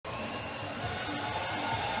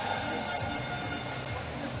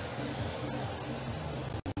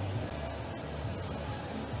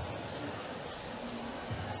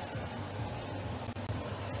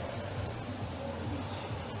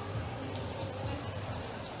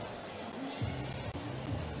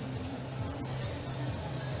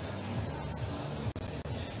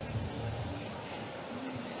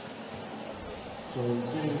So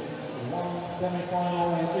this one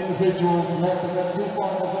semi-final in individuals, left and then two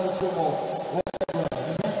finals on football.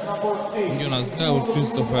 Jonas Gaur,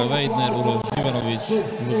 Christopher Weidner, Uroš Živanović,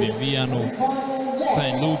 Ljubin Vijanu,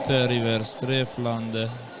 Stein Luther, River Strefland,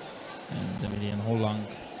 and Emilian Hollang.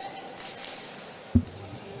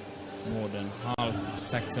 More than half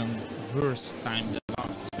second worse time than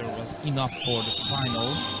last year was enough for the final.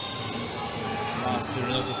 Last year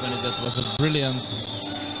in Otopeni, that was a brilliant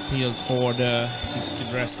field for the 50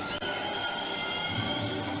 breast.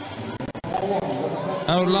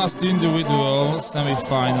 Our last individual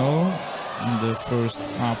semi-final in the first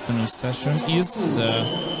afternoon session is the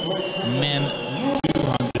men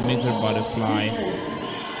 200-meter butterfly.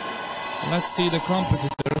 Let's see the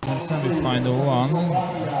competitors in semi-final one.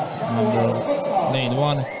 Lane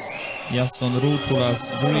 1, Jason Rutulas,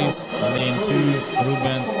 Greece. Lane 2,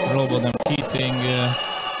 Ruben ROWBOTHAM-KEATING,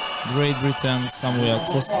 Great Britain. Samuel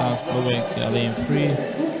Costa, Slovakia. Lane 3,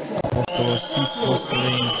 Apostolos SISKOS.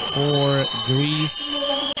 Lane 4, Greece.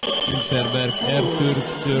 Tuncer, Berk, ERTURK,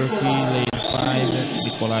 Turkey. Lane 5,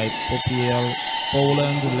 Mikolaj, Popiel,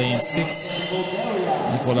 Poland. Lane 6,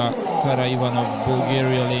 Nikola Karaivanov,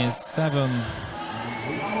 Bulgaria. Lane 7,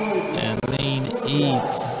 and lane 8,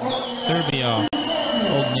 Serbia,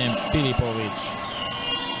 Ognjen Pilipovic.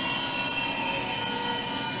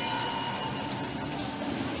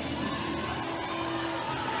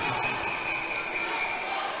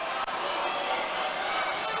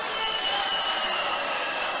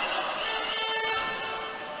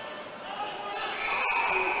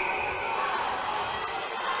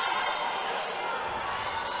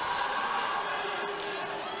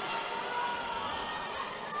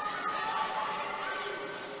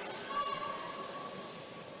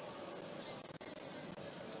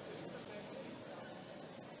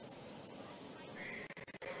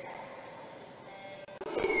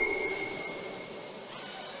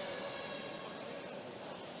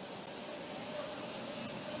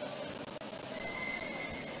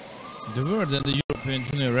 The world and the European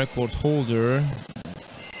junior record holder,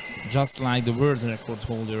 just like the world record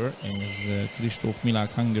holder, is Hristov,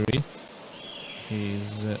 Hungary.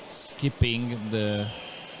 He's skipping the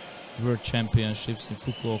World Championships in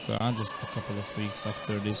Fukuoka just a couple of weeks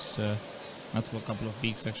after this, not a couple of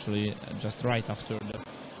weeks actually, just right after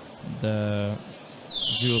the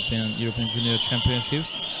European Junior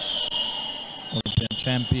Championships. Olympian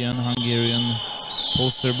champion, Hungarian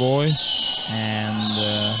poster boy, and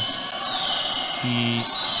he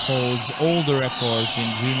holds all the records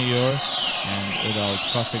in junior and adult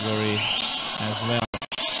category as well.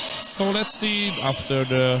 So let's see, after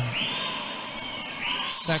the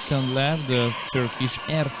second lap, the Turkish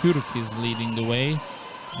ERTURK is leading the way.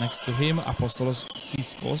 Next to him, Apostolos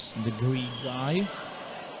SISKOS, the Greek guy.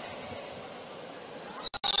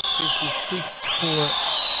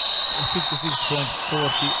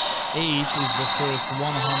 56.48 is the first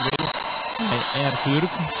 100 by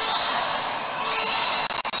ERTURK.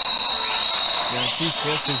 Then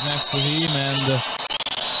SISKOS is next to him, and the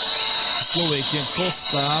Slovakian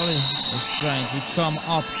KOSTAL is trying to come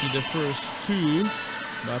up to the first two,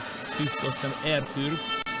 but SISKOS and ERTURK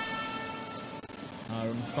are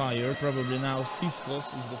on fire. Probably now SISKOS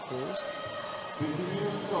is the first.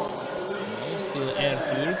 No, still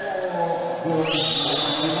ERTURK.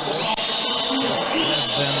 Less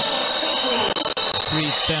than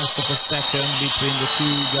 0.3 of a second between the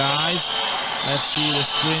two guys. Let's see the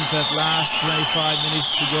sprint at last, 25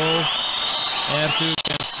 minutes to go.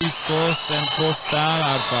 ERTURK and SISKOS and KOSTAL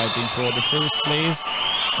are fighting for the first place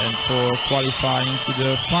and for qualifying to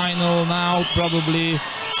the final. Now probably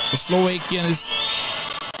the Slovakian is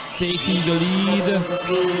taking the lead.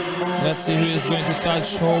 Let's see who is going to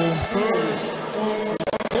touch home first.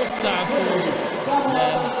 KOSTAL first,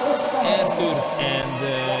 then ERTURK and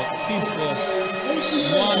SISKOS.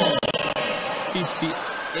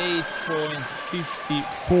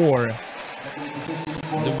 1:58.54.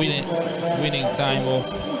 The winning time of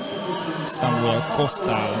Samuel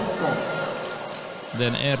KOSTAL.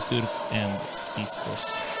 Then ERTURK and SISKOS.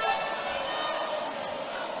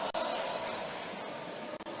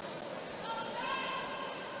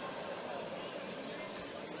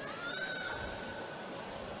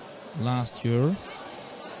 Last year,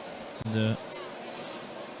 the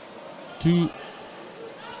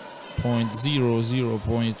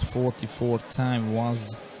 2.00.44 time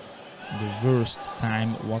was the worst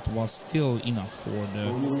time, what was still enough for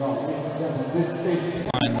the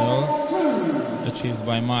final, achieved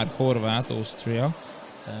by Mark Horvat, Austria.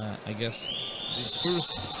 I guess these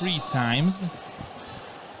first 3 times,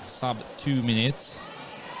 sub 2 minutes,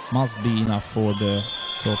 must be enough for the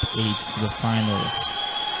top 8 to the final.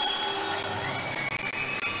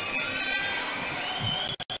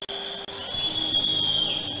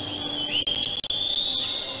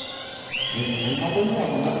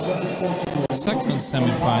 Second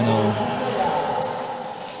semi-final.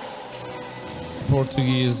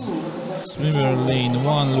 Portuguese swimmer lane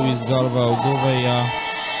 1, Luis Galvão Gouveia,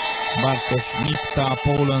 Bartosz MICHTA,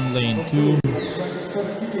 Poland lane 2,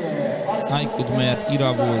 Aykut Mert,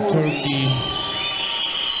 Iravul, Turkey,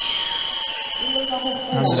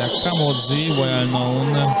 Andrea CAMOZZI,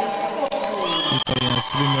 well-known Italian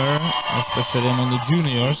swimmer, especially among the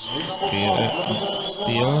juniors, not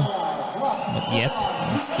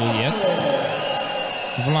still yet.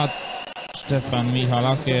 Vlad-Stefan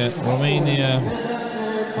MIHALACHE, Romania,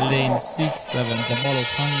 lane 6, Levente,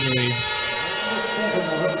 BALOGH, Hungary,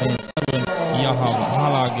 lane 7, Yahav,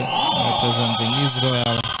 Halag, representing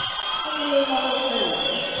Israel,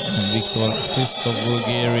 and Viktor, Hristov,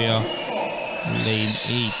 Bulgaria, lane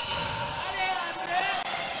 8.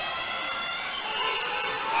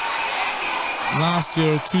 Last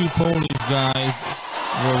year, two Polish guys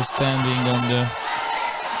were standing on the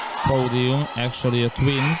podium, actually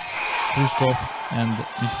twins, Hristov and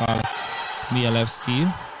Mikolaj,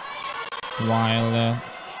 while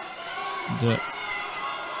the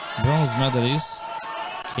bronze medalist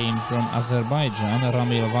came from Azerbaijan,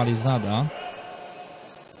 Ramil Valizada,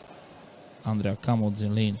 Andrea CAMOZZI,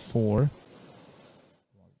 lane 4.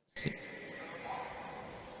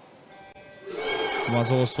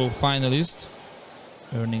 Was also finalist,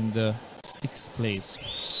 earning the 6th place.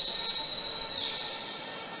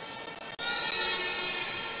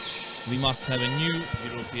 We must have a new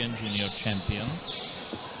European junior champion,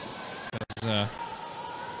 because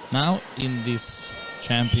now in these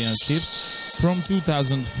championships from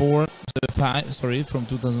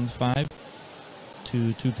 2005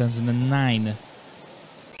 to 2009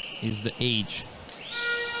 is the age,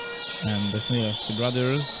 and the Chmielewski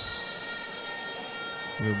brothers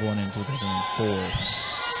were born in 2004.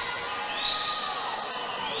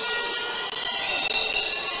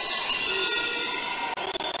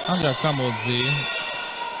 Andrea CAMOZZI,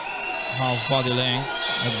 half body length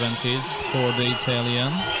advantage for the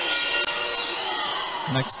Italian.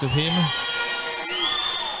 Next to him,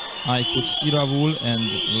 Aykut, Iravul and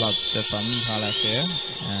Vlad-Stefan MIHALACHE,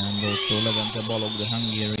 and also Levente BALOGH, the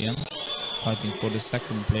Hungarian, fighting for the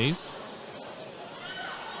 2nd place.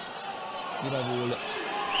 Iravul,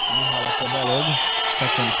 MIHALACHE, BALOGH,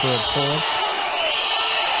 2nd, 3rd, 4th.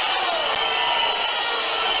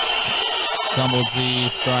 CAMOZZI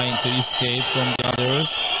is trying to escape from the others,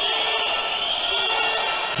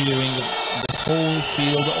 clearing the whole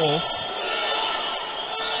field off.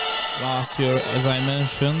 Last year, as I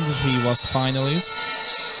mentioned, he was finalist.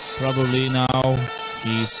 Probably now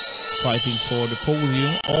he's fighting for the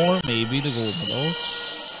podium or maybe the gold medal.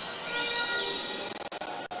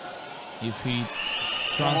 If he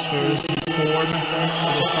transfers his form to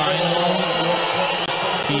the final,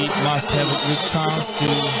 he must have a good chance to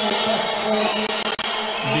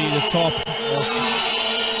be the top of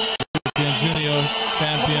European Junior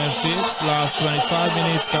Championships. Last 25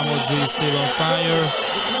 minutes, CAMOZZI is still on fire,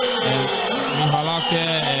 and MIHALACHE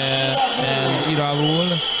and Iravul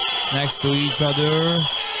next to each other.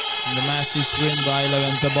 And the massive win by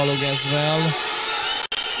Levente BALOGH as well.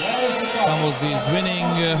 CAMOZZI is winning.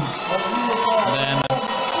 Then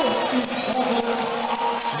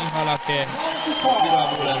MIHALACHE,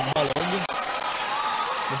 Iravul and BALOGH.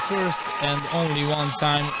 The first and only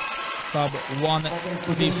one-time sub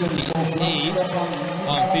 158,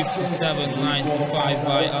 157.95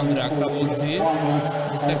 by Andrea CAMOZZI.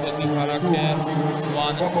 The second MIHALACHE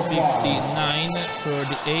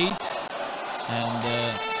 159.38, and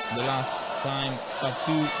the last time sub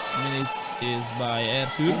 2 minutes is by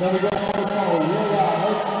ERTURK.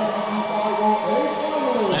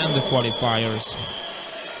 And the qualifiers.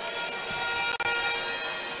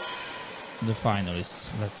 The finalists,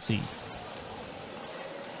 let's see.